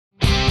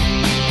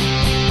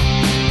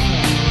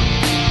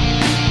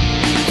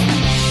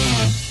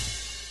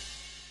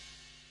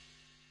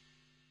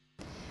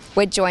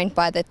We're joined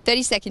by the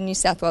 32nd New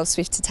South Wales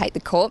Swift to take the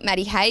court,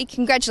 Maddie Hay.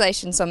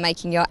 Congratulations on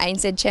making your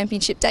ANZ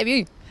Championship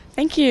debut.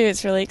 Thank you,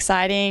 it's really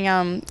exciting.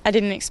 I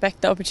didn't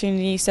expect the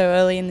opportunity so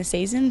early in the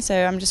season,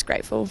 so I'm just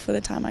grateful for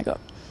the time I got.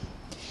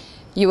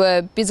 You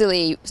were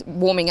busily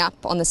warming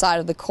up on the side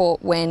of the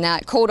court when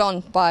called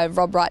on by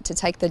Rob Wright to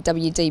take the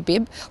WD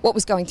bib. What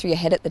was going through your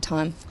head at the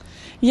time?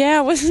 Yeah,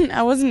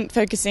 I wasn't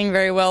focusing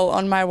very well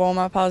on my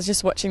warm-up. I was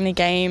just watching the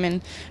game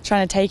and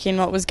trying to take in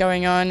what was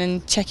going on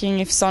and checking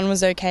if Son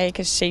was okay,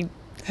 because she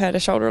hurt her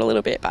shoulder a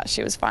little bit, but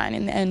she was fine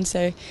in the end.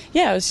 So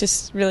yeah, it was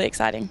just really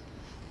exciting.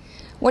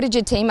 What did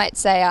your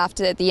teammates say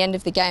after the end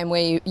of the game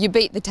where you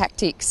beat the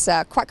Tactics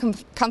quite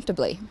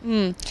comfortably?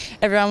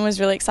 Everyone was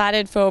really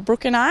excited for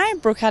Brooke and I.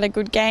 Brooke had a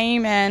good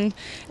game and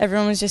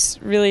everyone was just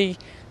really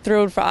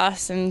thrilled for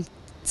us and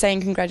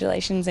saying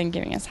congratulations and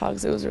giving us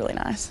hugs. It was really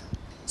nice.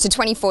 So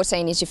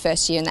 2014 is your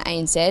first year in the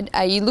ANZ.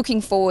 Are you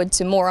looking forward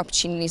to more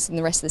opportunities in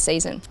the rest of the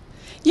season?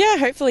 Yeah,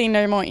 hopefully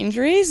no more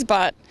injuries,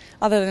 but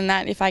other than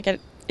that, if I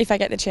get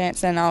the chance,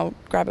 then I'll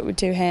grab it with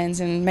two hands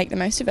and make the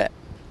most of it.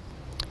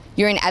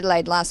 You were in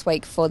Adelaide last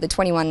week for the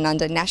 21 and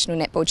under National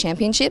Netball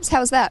Championships.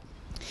 How was that?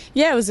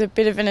 Yeah, it was a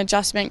bit of an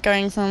adjustment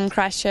going from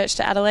Christchurch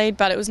to Adelaide,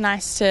 but it was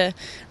nice to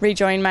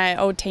rejoin my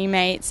old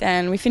teammates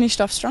and we finished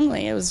off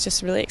strongly. It was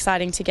just really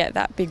exciting to get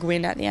that big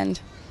win at the end.